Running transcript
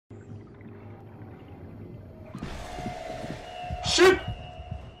shit!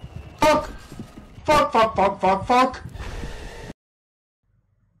 Fuck! Fuck, fuck, fuck, fuck, fuck!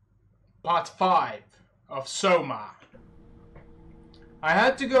 Part 5 of SOMA. I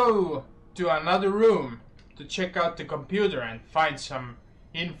had to go to another room to check out the computer and find some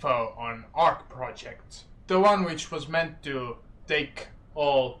info on ARC project. The one which was meant to take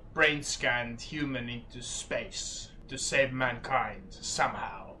all brain-scanned human into space to save mankind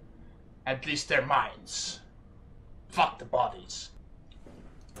somehow. At least their minds. Fuck the bodies.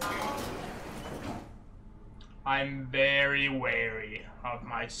 I'm very wary of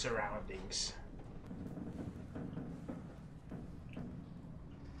my surroundings.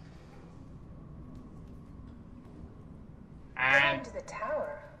 And to the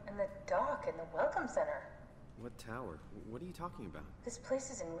tower, and the dock, and the welcome center. What tower? What are you talking about? This place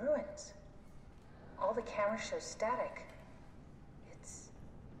is in ruins. All the cameras show static.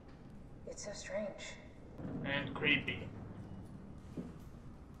 It's so strange. And creepy.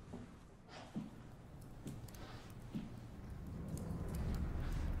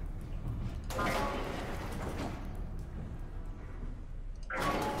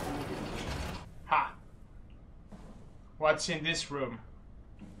 Ha! What's in this room?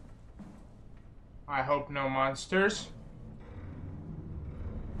 I hope no monsters.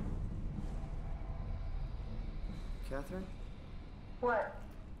 Catherine? What?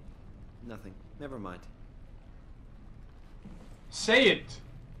 Nothing. Never mind. Say it!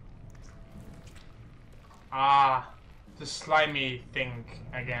 Ah, the slimy thing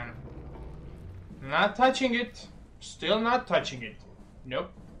again. Not touching it. Still not touching it.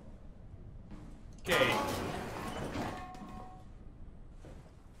 Nope. Okay.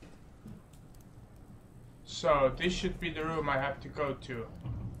 So, this should be the room I have to go to.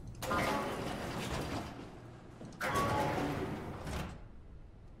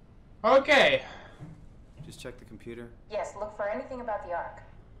 Okay. Just check the computer. Yes, look for anything about the Ark.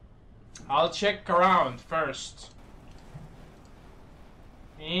 I'll check around first.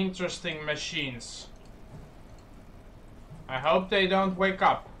 Interesting machines. I hope they don't wake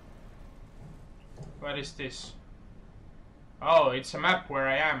up. What is this? Oh, it's a map where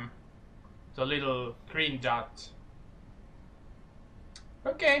I am. The little green dot.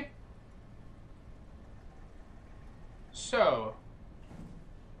 Okay. So.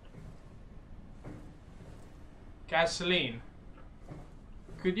 Gasoline.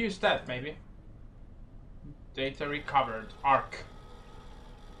 Could use that maybe. Data recovered. ARC.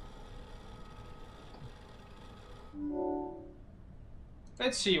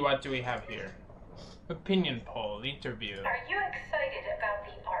 Let's see, what do we have here? Opinion poll, interview. Are you excited about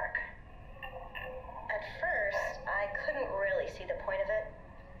the Ark? At first, I couldn't really see the point of it.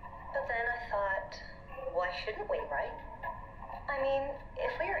 But then I thought, why shouldn't we, right? I mean,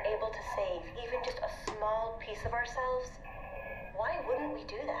 if we are able to save even just a small piece of ourselves, why wouldn't we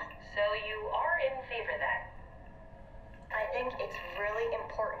do that? So you are in favor then? I think it's really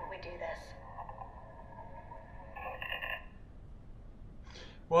important we do this.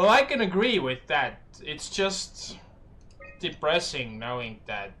 Well, I can agree with that. It's just depressing knowing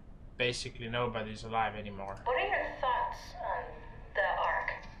that basically nobody's alive anymore. What are your thoughts on the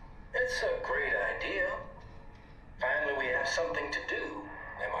Ark? It's a great idea. Finally, we have something to do.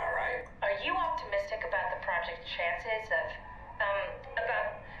 Am I right? Are you optimistic about the project's chances of,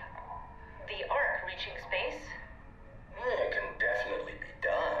 about the Ark reaching space? It can definitely be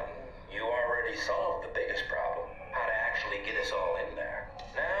done. You already solved the biggest problem. How to actually get us all in there.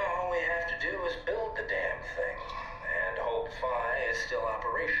 Now all we have to do is build the damn thing. And hope Phi is still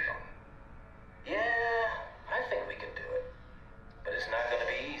operational. Yeah, I think we can do it. But it's not gonna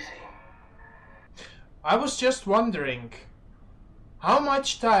be easy. I was just wondering, how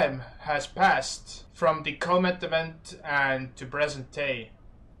much time has passed from the Comet event and to present day?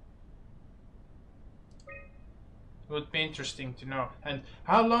 Would be interesting to know. And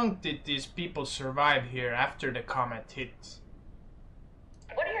how long did these people survive here after the comet hit?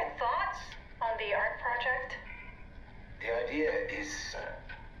 What are your thoughts on the Ark project? The idea is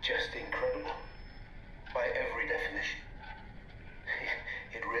just incredible. By every definition.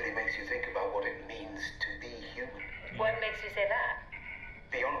 It really makes you think about what it means to be human. What makes you say that?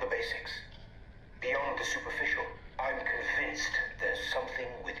 Beyond the basics. Beyond the superficial. I'm convinced there's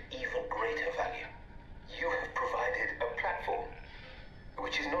something with even greater value. You have provided a platform,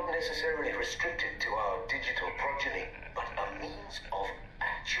 which is not necessarily restricted to our digital progeny, but a means of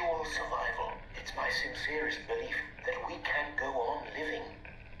actual survival. It's my sincerest belief that we can go on living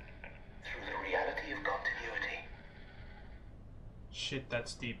through the reality of continuity. Shit,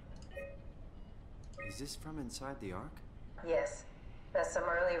 that's deep. Is this from inside the Ark? Yes. That's some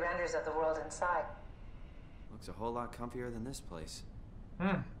early renders of the world inside. Looks a whole lot comfier than this place.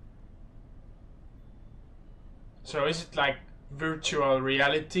 Hmm. So is it like virtual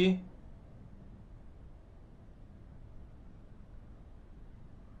reality?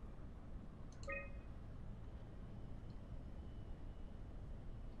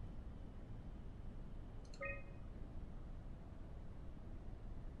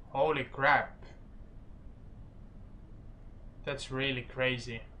 Holy crap. That's really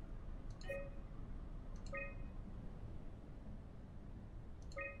crazy.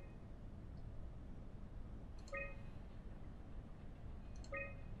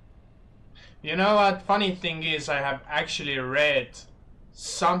 You know what? Funny thing is, I have actually read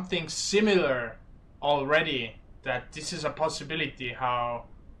something similar already, that this is a possibility how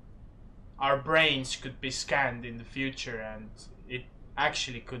our brains could be scanned in the future, and it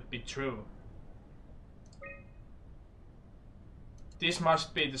actually could be true. This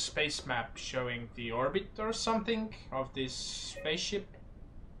must be the space map showing the orbit or something of this spaceship.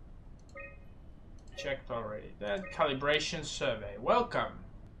 Checked already. That calibration survey. Welcome.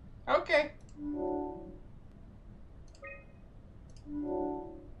 Okay.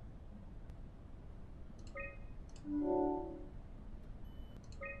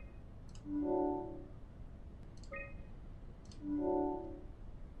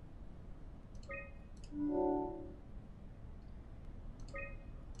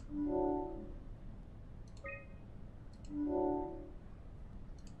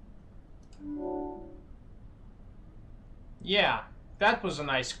 Yeah, that was a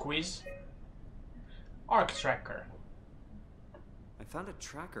nice quiz. Arc tracker. I found a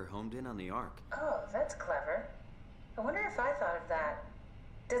tracker homed in on the Ark. Oh, that's clever. I wonder if I thought of that.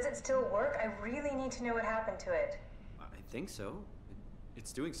 Does it still work? I really need to know what happened to it. I think so.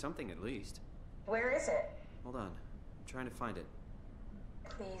 It's doing something at least. Where is it? Hold on. I'm trying to find it.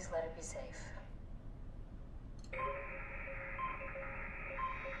 Please let it be safe.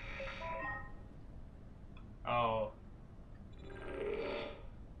 Oh.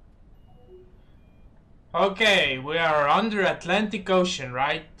 Okay, we are under Atlantic Ocean,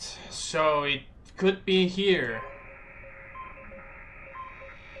 right? So it could be here.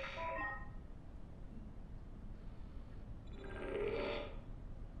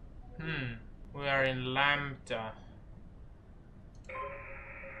 We are in Lambda.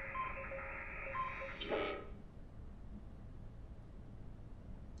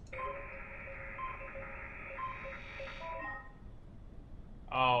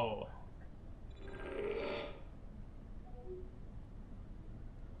 Oh.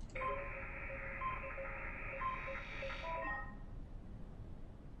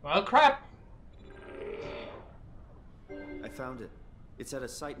 Well, crap. I found it. It's at a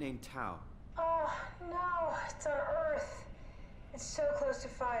site named Tau. Oh, no, it's on Earth. It's so close to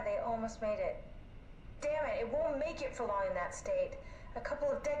Phi, they almost made it. Damn it, it won't make it for long in that state. A couple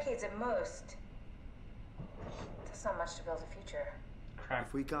of decades at most. That's not much to build a future. Crap.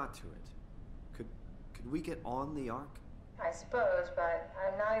 If we got to it, could we get on the Ark? I suppose, but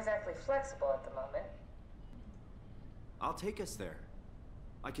I'm not exactly flexible at the moment. I'll take us there.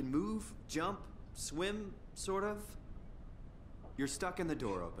 I can move, jump, swim, sort of. You're stuck in the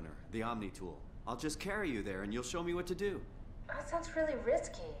door opener, the Omni tool. I'll just carry you there and you'll show me what to do. That sounds really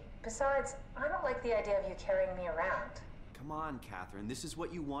risky. Besides, I don't like the idea of you carrying me around. Come on, Catherine. This is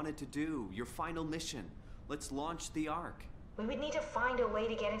what you wanted to do. Your final mission. Let's launch the Ark. We would need to find a way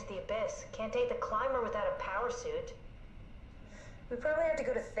to get into the Abyss. Can't take the climber without a power suit. We probably have to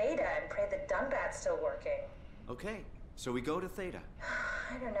go to Theta and pray that Dunbat's still working. Okay, so we go to Theta.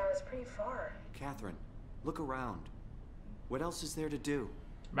 I don't know, it's pretty far. Catherine, look around. What else is there to do?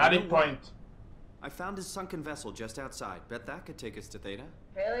 Valid point. I found his sunken vessel just outside. Bet that could take us to Theta.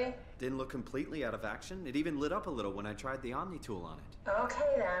 Really? Didn't look completely out of action. It even lit up a little when I tried the Omni tool on it.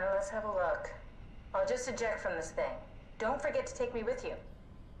 Okay then, let's have a look. I'll just eject from this thing. Don't forget to take me with you.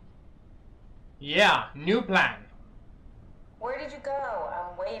 Yeah, new plan. Where did you go?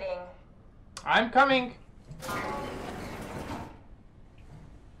 I'm waiting. I'm coming.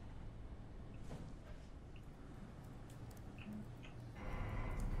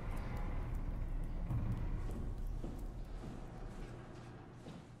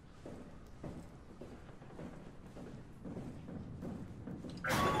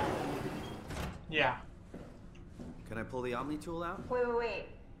 Yeah. Can I pull the Omni tool out? Wait.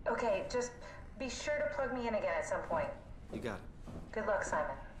 Okay, just be sure to plug me in again at some point. You got it. Good luck,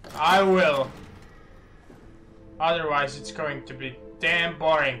 Simon. I will. Otherwise, it's going to be damn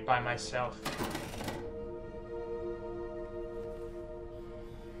boring by myself.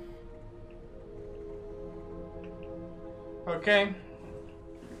 Okay.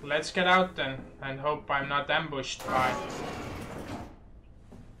 let's get out then and hope I'm not ambushed by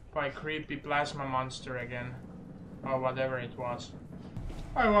creepy plasma monster again. Or whatever it was.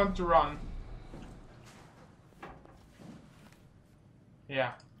 I want to run.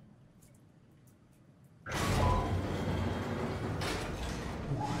 Yeah.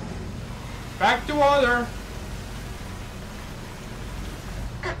 Back to water!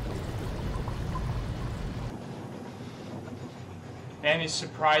 Any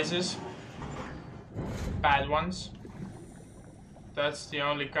surprises? Bad ones? That's the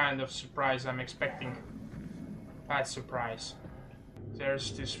only kind of surprise I'm expecting. Bad surprise.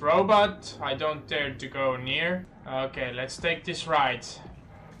 There's this robot I don't dare to go near. Okay, let's take this ride.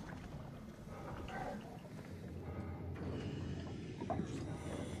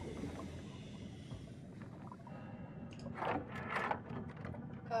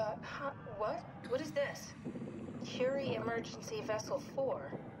 What? What is this? Curie Emergency Vessel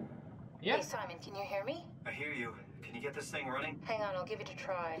 4. Yeah. Hey, Simon, can you hear me? I hear you. Can you get this thing running? Hang on, I'll give it a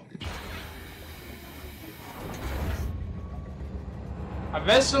try. A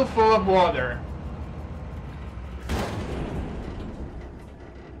vessel full of water.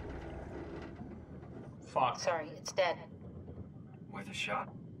 Fuck. Sorry, it's dead. Worth a shot?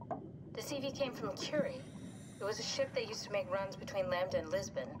 The CV came from Curie. It was a ship that used to make runs between Lambda and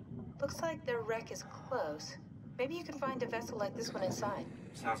Lisbon. Looks like their wreck is close. Maybe you can find a vessel like this one inside.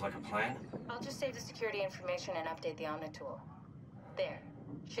 Sounds like a plan. I'll just save the security information and update the Omni tool. There.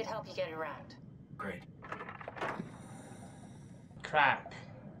 Should help you get around. Great. Crap.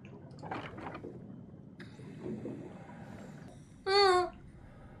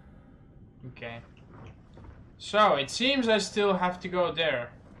 Okay. So, it seems I still have to go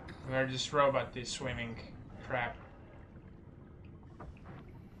there, where this robot is swimming. Crap.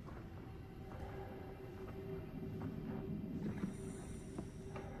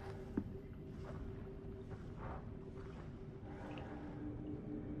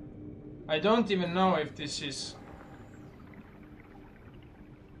 I don't even know if this is...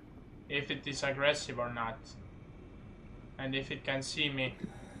 if it is aggressive or not. And if it can see me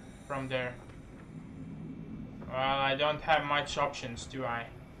from there. Well, I don't have much options, do I?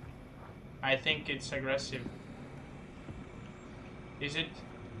 I think it's aggressive. Is it?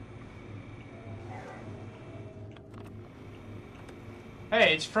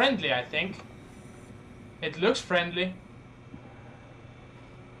 Hey, it's friendly, I think. It looks friendly.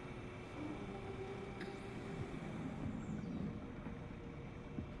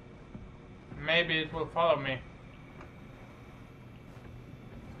 Maybe it will follow me.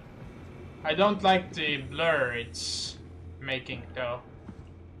 I don't like the blur it's making though.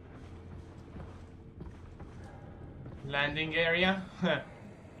 Landing area?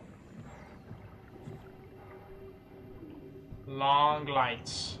 Long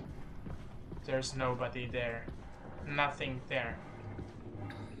lights. There's nobody there. Nothing there.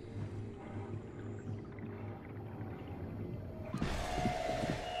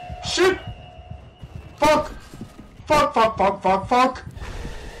 Shit! Fuck! Fuck, fuck, fuck, fuck, fuck!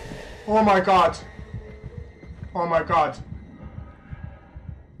 Oh my god. Oh my god.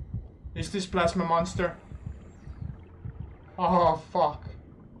 Is this plasma monster? Oh fuck.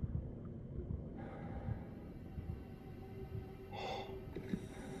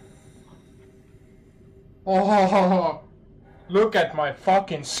 Oh, look at my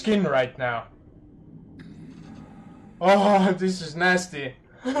fucking skin right now. Oh, this is nasty.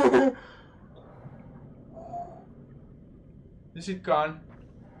 Is it gone?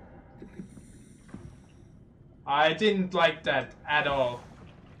 I didn't like that at all.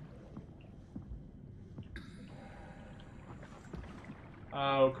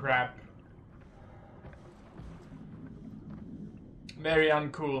 Oh crap. Very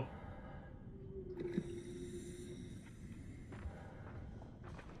uncool.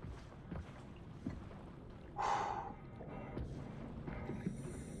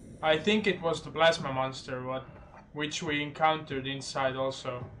 I think it was the plasma monster, which we encountered inside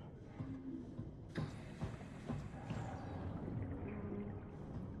also.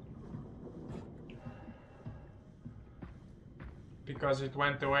 Because it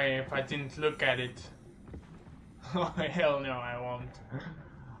went away if I didn't look at it. Oh hell no, I won't.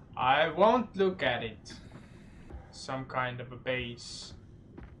 I won't look at it. Some kind of a base.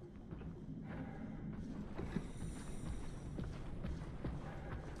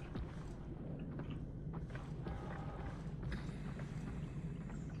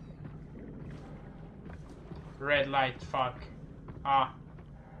 Red light, fuck. Ah.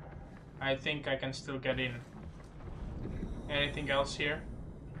 I think I can still get in. Anything else here?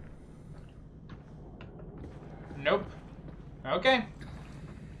 Nope. Okay.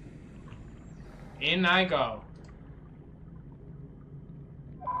 In I go.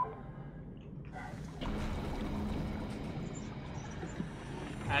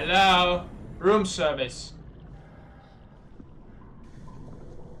 Hello? Room service.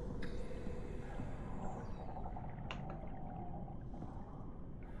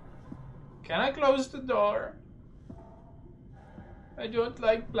 Can I close the door? I don't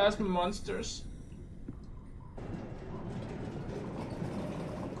like plasma monsters.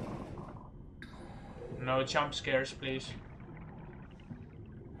 No jump scares, please.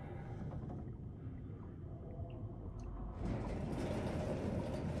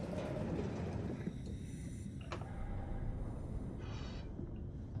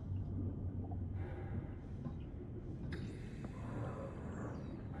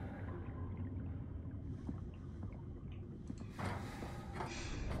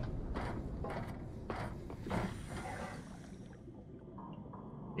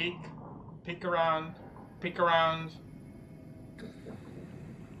 Peek around, peek around.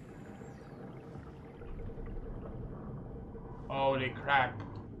 Holy crap.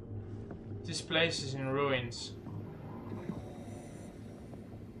 This place is in ruins.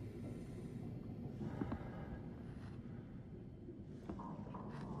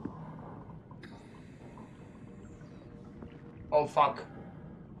 Oh fuck.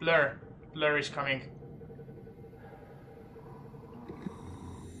 Blur. Blur is coming.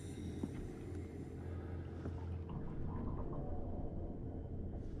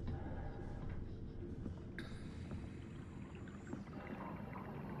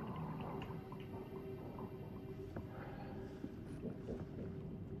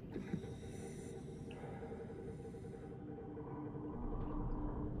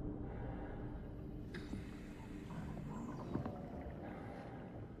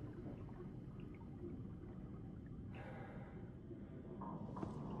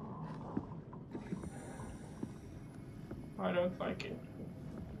 I don't like it.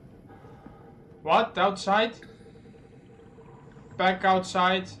 What? Outside? Back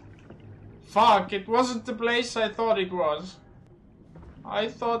outside? Fuck, it wasn't the place I thought it was. I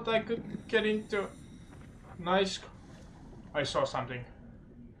thought I could get into... Nice... I saw something.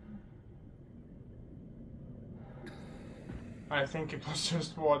 I think it was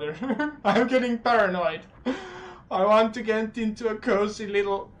just water. I'm getting paranoid. I want to get into a cozy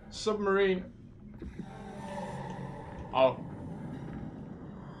little submarine. Oh.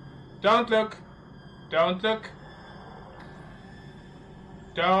 Don't look. Don't look.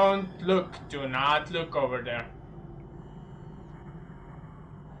 Don't look. Do not look over there.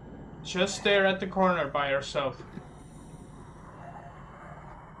 Just stare at the corner by yourself.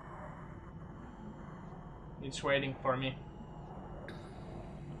 It's waiting for me.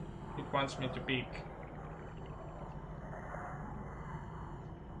 It wants me to peek.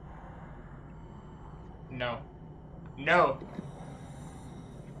 No. No!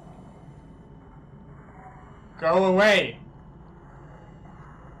 Go away!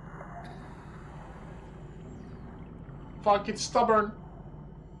 Fuck, it's stubborn.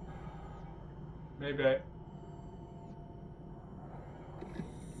 Maybe I...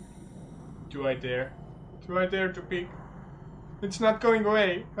 Do I dare? Do I dare to peek? It's not going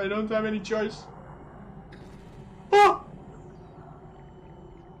away. I don't have any choice. Oh!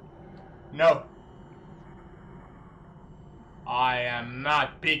 No. I am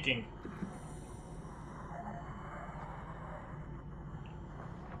not peeking.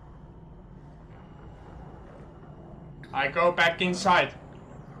 I go back inside.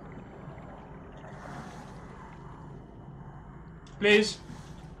 Please.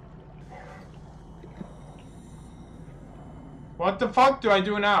 What the fuck do I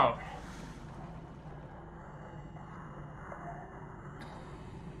do now?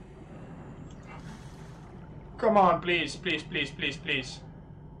 Come on, please, please, please, please, please.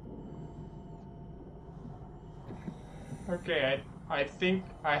 Okay, I think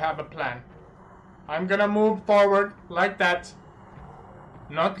I have a plan. I'm gonna move forward like that.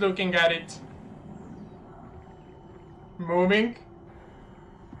 Not looking at it. Moving.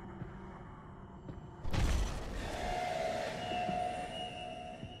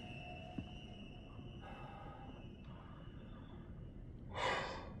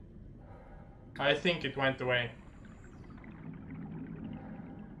 I think it went away.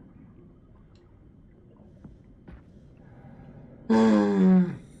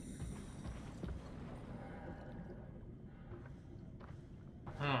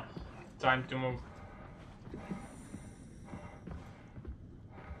 Time to move.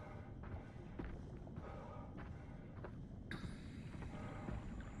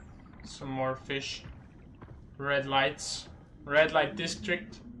 Some more fish. Red lights. Red light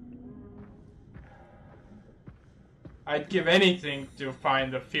district. I'd give anything to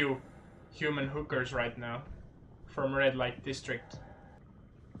find a few human hookers right now from Red Light District.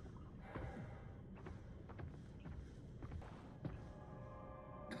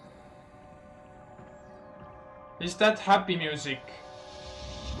 Is that happy music?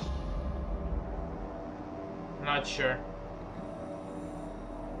 Not sure.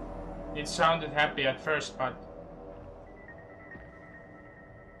 It sounded happy at first, but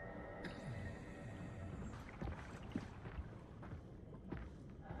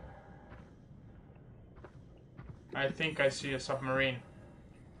I think I see a submarine.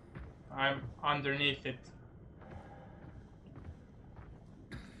 I'm underneath it.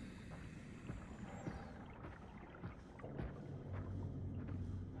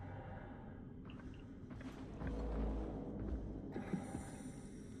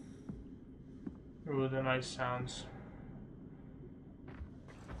 Ooh, the nice sounds.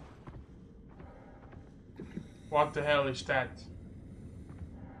 What the hell is that?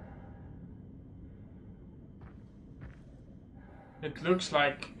 It looks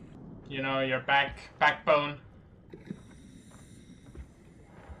like, you know, your backbone.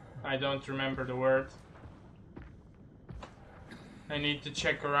 I don't remember the word. I need to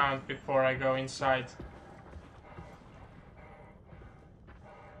check around before I go inside.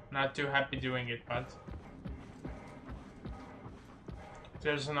 Not too happy doing it, but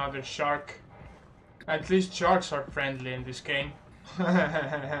there's another shark. At least sharks are friendly in this game.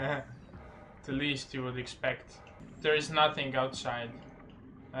 The least you would expect. There is nothing outside.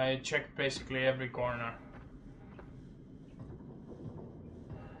 I checked basically every corner.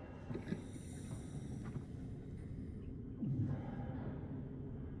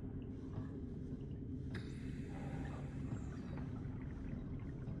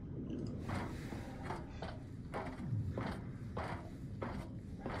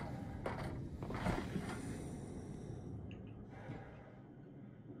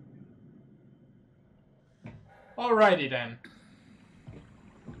 Alrighty then.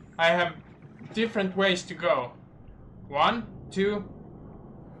 I have different ways to go. 1, 2,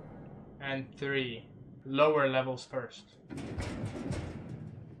 and 3. Lower levels first.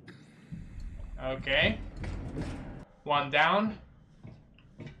 Okay. 1 down.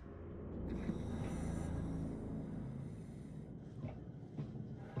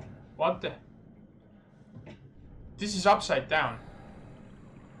 What the? This is upside down.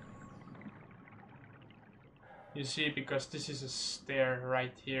 You see, because this is a stair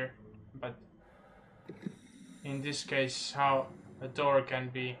right here, but in this case, how a door can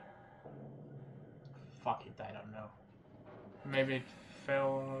be... Fuck it, I don't know. Maybe it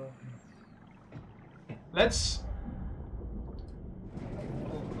fell... Let's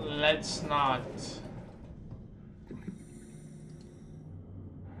not...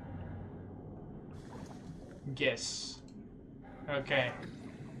 guess. Okay.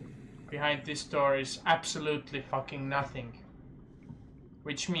 Behind this door is absolutely fucking nothing.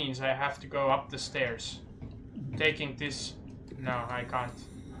 Which means I have to go up the stairs. Taking this... No, I can't.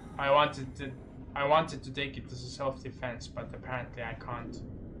 I wanted to take it as a self-defense, but apparently I can't.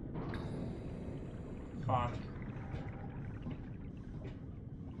 Fuck.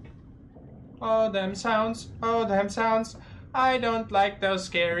 Oh, them sounds. Oh, them sounds. I don't like those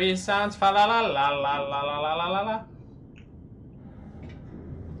scary sounds. Fa la la la la la la la la la.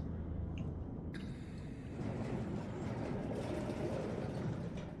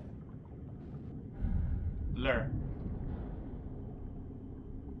 Blur.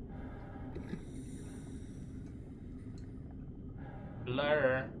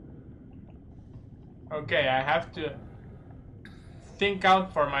 Blur. Okay, I have to think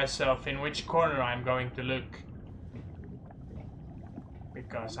out for myself in which corner I'm going to look.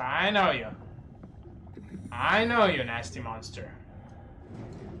 Because I know you. I know you, nasty monster.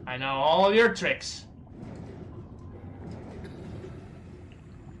 I know all your tricks.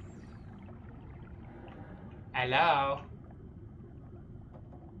 Hello?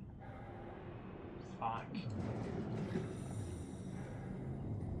 Fuck.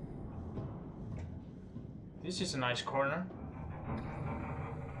 This is a nice corner.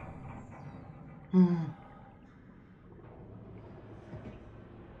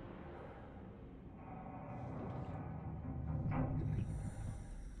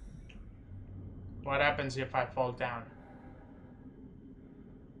 What happens if I fall down?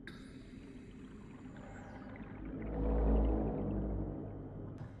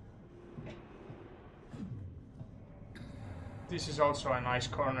 This is also a nice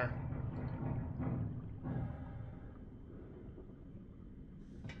corner.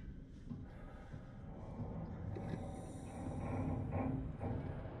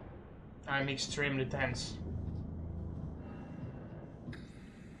 I'm extremely tense.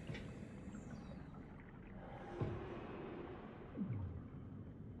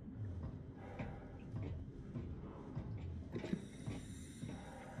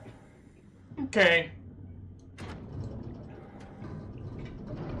 Okay.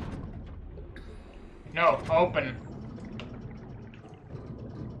 No, open.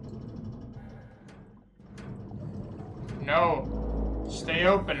 No. Stay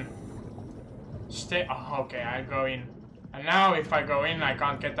open. Stay. Oh, okay, I go in. And now if I go in, I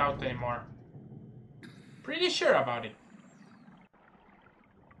can't get out anymore. Pretty sure about it.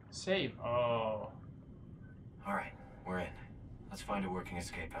 Save. Oh. Alright, we're in. Let's find a working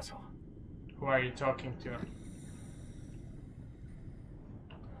escape vessel. Who are you talking to?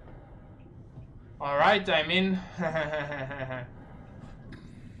 Alright, I'm in.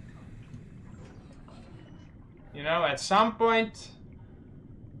 You know, at some point,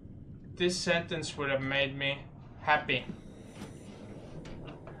 this sentence would have made me happy.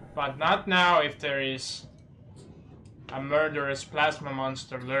 But not now if there is a murderous plasma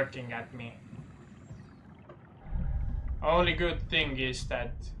monster lurking at me. Only good thing is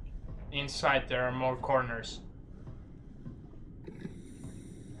that inside there are more corners.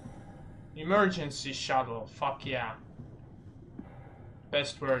 Emergency shuttle, fuck yeah.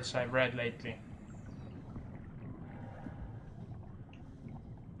 Best words I've read lately.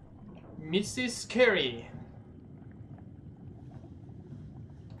 Mrs. Carey.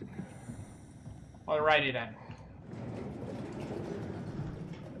 Alrighty then.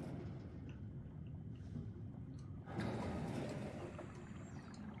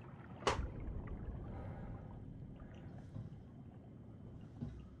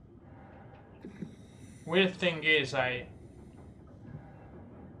 Weird thing is I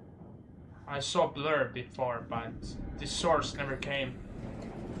saw Blur before, but this source never came.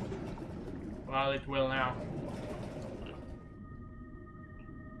 Well, it will now.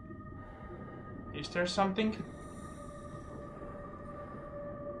 Is there something?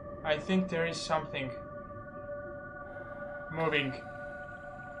 I think there is something moving.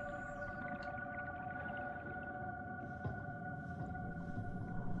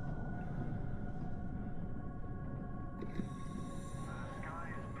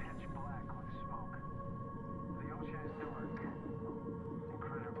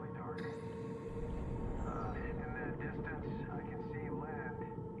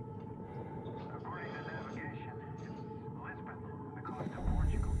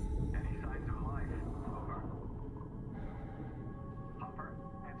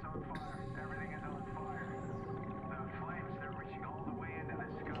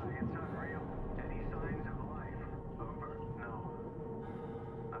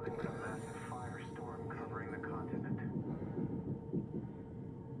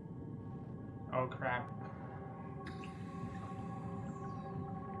 Oh crap.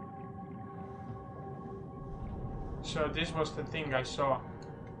 So this was the thing I saw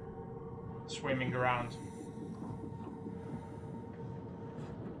swimming around.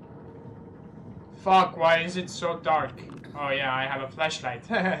 Fuck, why is it so dark? Oh yeah, I have a flashlight.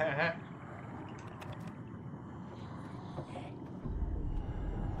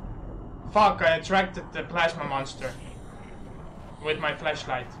 Fuck, I attracted the plasma monster with my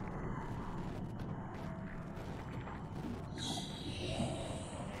flashlight.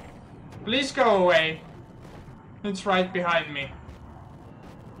 Please go away. It's right behind me.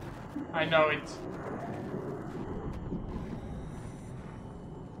 I know it.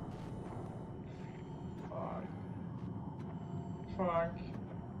 Fuck. Fuck.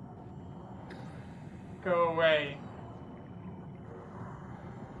 Go away.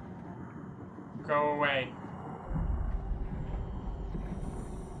 Go away.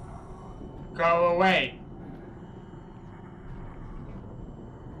 Go away.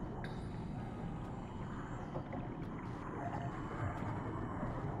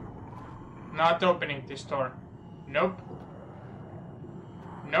 Not opening this door. Nope.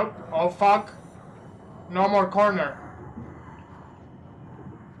 Nope. Oh fuck. No more corner.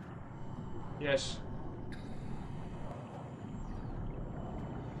 Yes.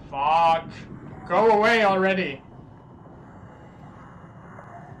 Fuck. Go away already.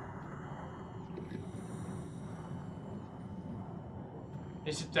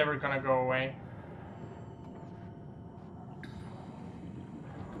 Is it ever gonna go away?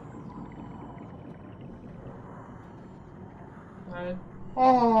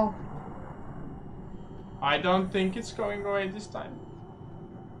 Oh, I don't think it's going away this time.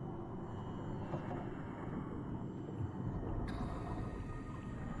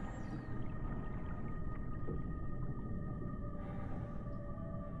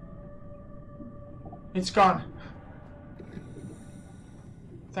 It's gone.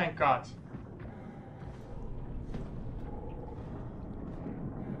 Thank God.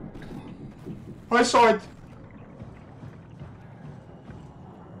 I saw it.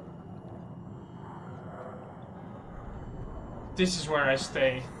 This is where I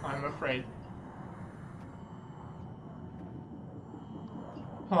stay, I'm afraid.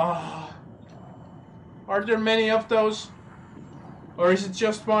 Ah. Are there many of those? Or is it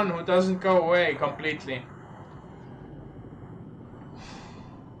just one who doesn't go away completely?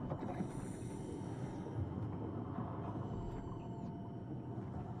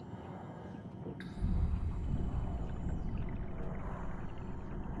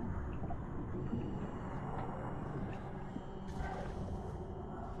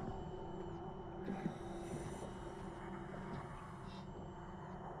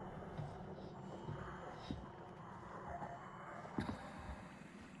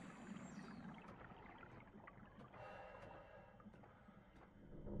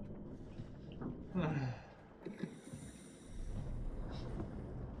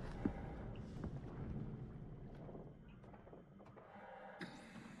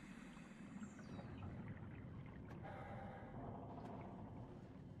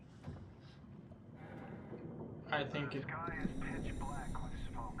 I think it... The sky is pitch black with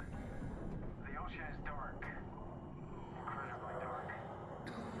smoke. The ocean is dark. Incredibly dark.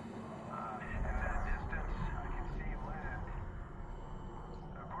 In the distance, I can see land.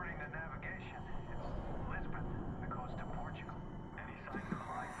 According to navigation, it's Lisbon, the coast of Portugal. Any signs of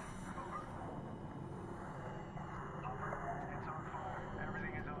life? Over. It's on fire.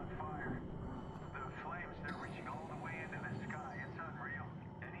 Everything is on fire. The flames, they're reaching all the way into the sky. It's unreal.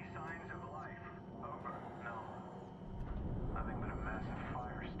 Any signs of life? Over. No. Nothing but a massive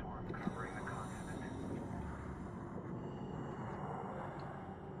firestorm covering the continent.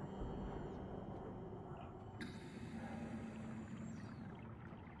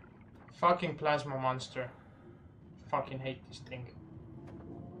 Fucking plasma monster. Fucking hate this thing.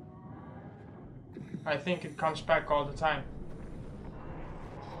 I think it comes back all the time.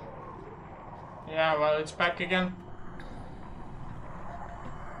 Yeah, well, it's back again.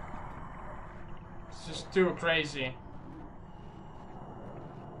 It's just too crazy.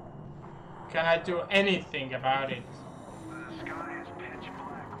 Can I do anything about it? The sky is pitch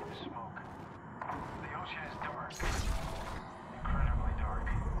black with smoke. The ocean is dark. Incredibly dark.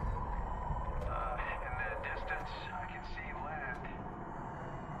 In the distance, I can see land.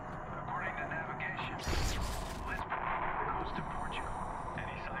 According to navigation, Lisbon, the coast of Portugal.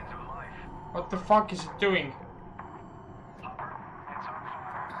 Any signs of life? What the fuck is it doing? Upper, it's on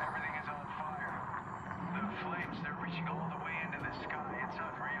fire. Everything is on fire. The flames, they're reaching all the way into the sky. It's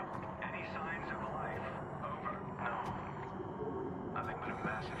unreal. Any signs of life? Over. No. Nothing but a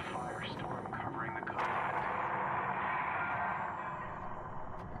massive firestorm covering the continent.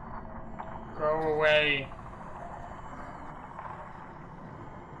 Go away.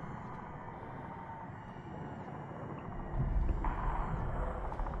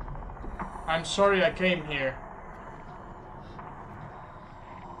 I'm sorry I came here.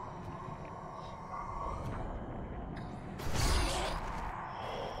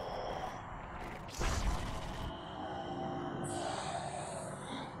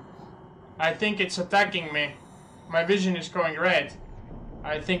 I think it's attacking me. My vision is going red.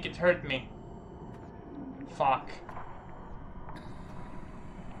 I think it hurt me. Fuck.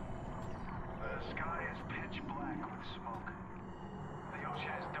 The sky is pitch black with smoke. The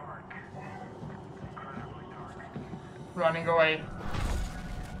ocean is dark. Incredibly dark. Running away.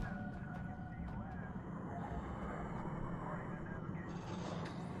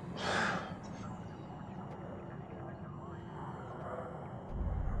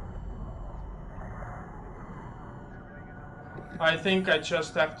 I think I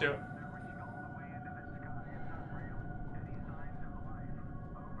just have to.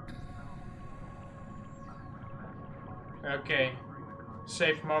 Okay.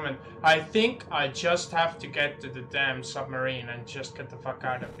 Safe moment. I think I just have to get to the damn submarine and just get the fuck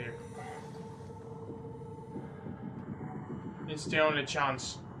out of here. It's the only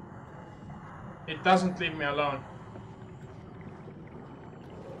chance. It doesn't leave me alone.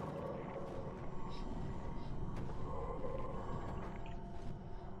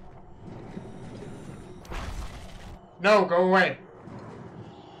 No, go away.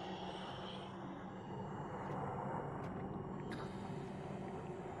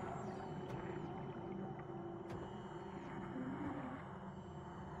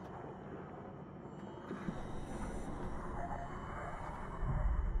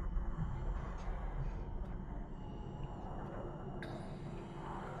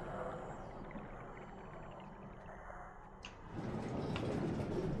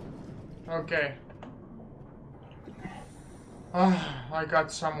 Okay. I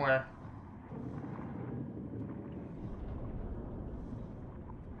got somewhere.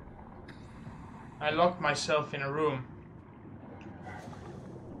 I locked myself in a room.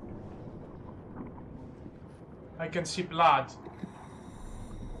 I can see blood.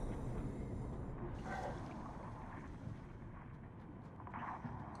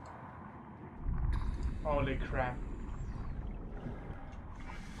 Holy crap.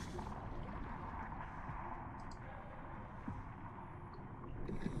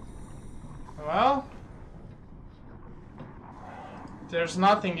 Well, there's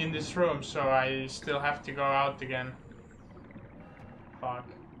nothing in this room, so I still have to go out again. Fuck.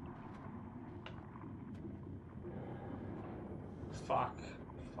 Fuck.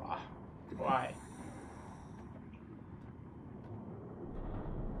 Fuck. Why?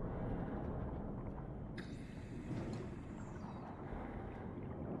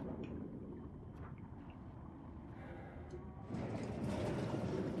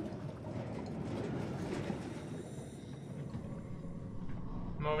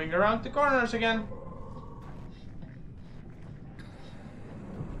 Moving around the corners again.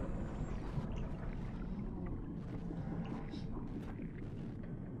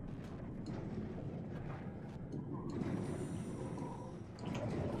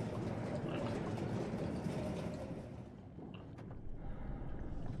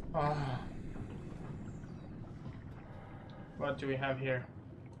 Ah. What do we have here?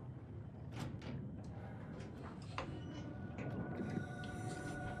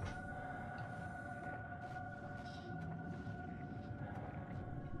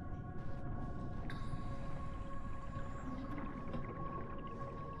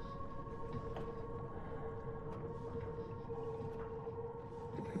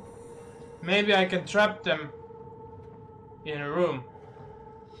 Maybe I can trap them in a room.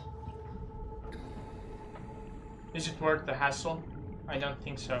 Is it worth the hassle? I don't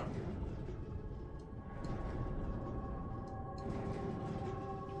think so.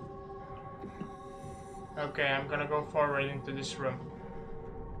 Okay, I'm gonna go forward into this room.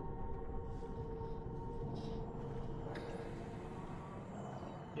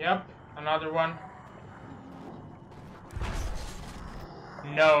 Yep, another one.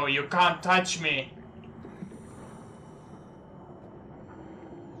 No, you can't touch me.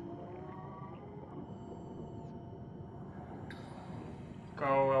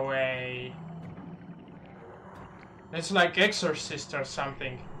 Go away. It's like Exorcist or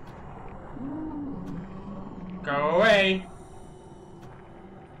something. Go away.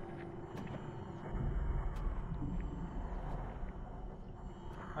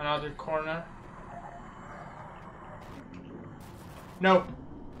 Another corner. No.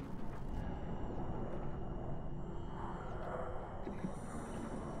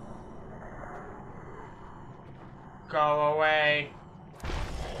 Go away.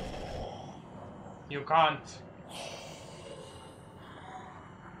 You can't.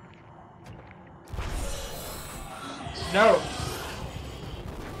 No.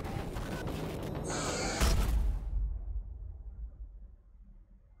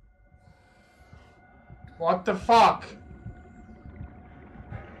 What the fuck?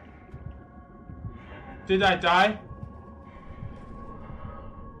 Did I die?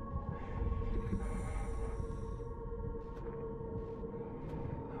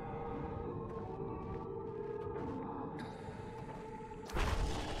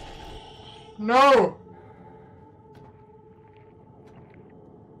 No!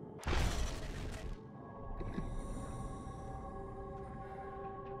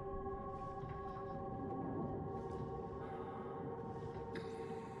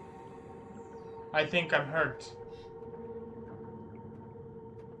 I think I'm hurt.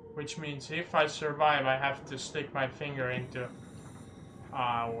 Which means if I survive, I have to stick my finger into...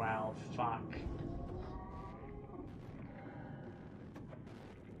 Ah, well, fuck.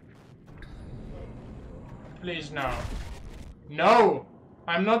 Please, no. No!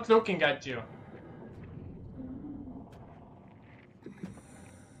 I'm not looking at you.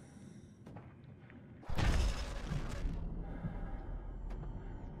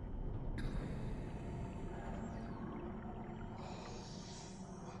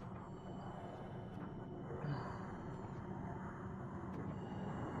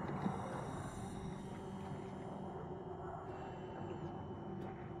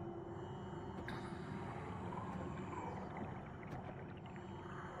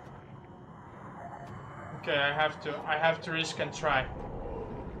 Okay, I have to risk and try.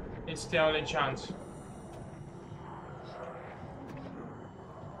 It's the only chance.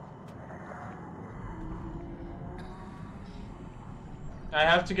 I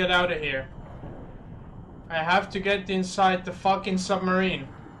have to get out of here. I have to get inside the fucking submarine.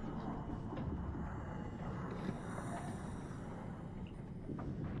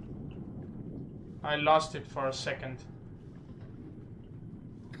 I lost it for a second.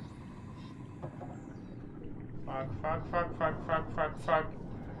 Fuck.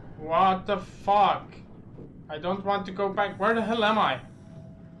 What the fuck? I don't want to go back. Where the hell am I?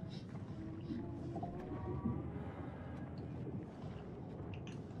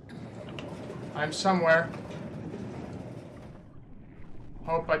 I'm somewhere.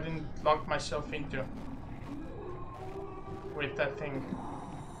 Hope I didn't lock myself into with that thing.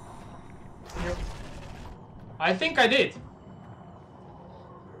 Yep. I think I did.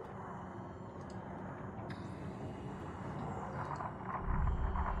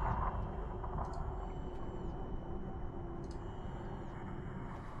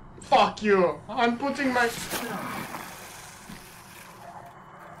 Fuck you! I'm putting my...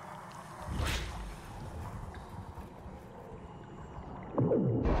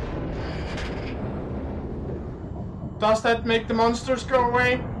 Does that make the monsters go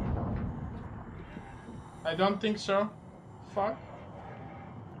away? I don't think so. Fuck.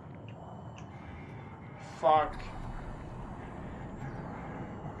 Fuck.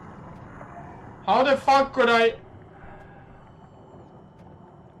 How the fuck could I...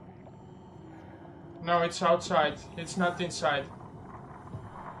 No, it's outside. It's not inside.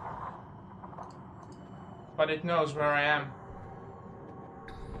 But it knows where I am.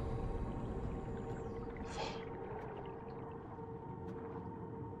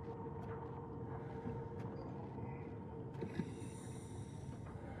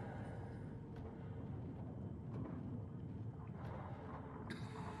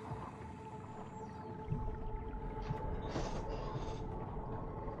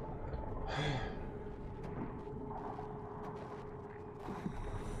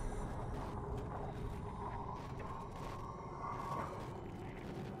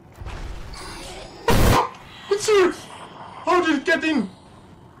 It's here! How did it get in?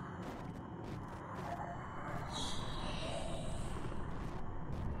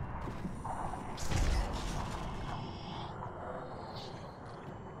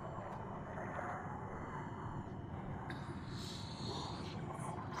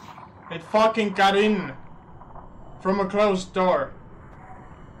 It fucking got in from a closed door.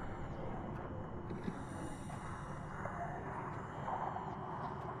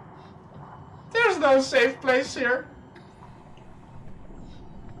 There's no safe place here.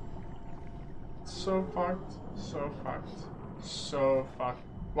 So fucked. So fucked. So fucked.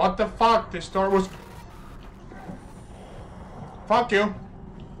 What the fuck? This door was... Fuck you.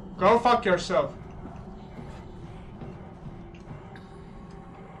 Go fuck yourself.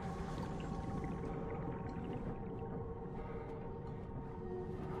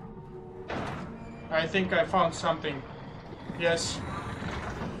 I think I found something. Yes.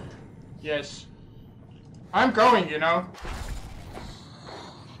 Yes. I'm going, you know.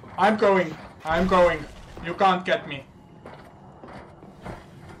 I'm going. I'm going. You can't get me.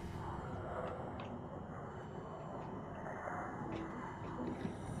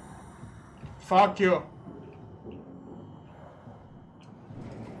 Fuck you.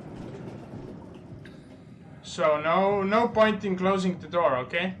 So no point in closing the door,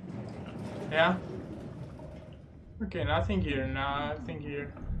 okay? Yeah? Okay, nothing here, nothing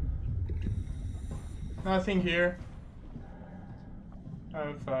here. Nothing here.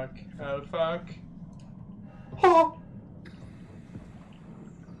 Oh fuck, oh fuck. Oh!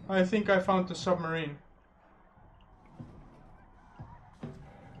 I think I found the submarine.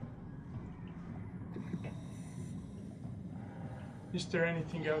 Is there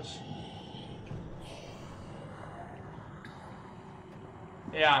anything else?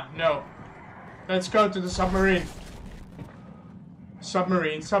 Yeah, no. Let's go to the submarine.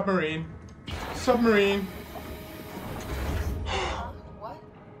 Submarine, submarine, submarine. What?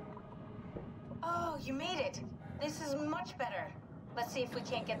 Oh, you made it. This is much better. Let's see if we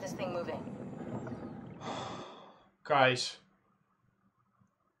can't get this thing moving. Guys.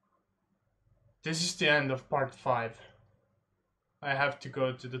 This is the end of part 5. I have to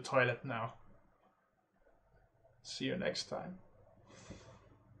go to the toilet now. See you next time.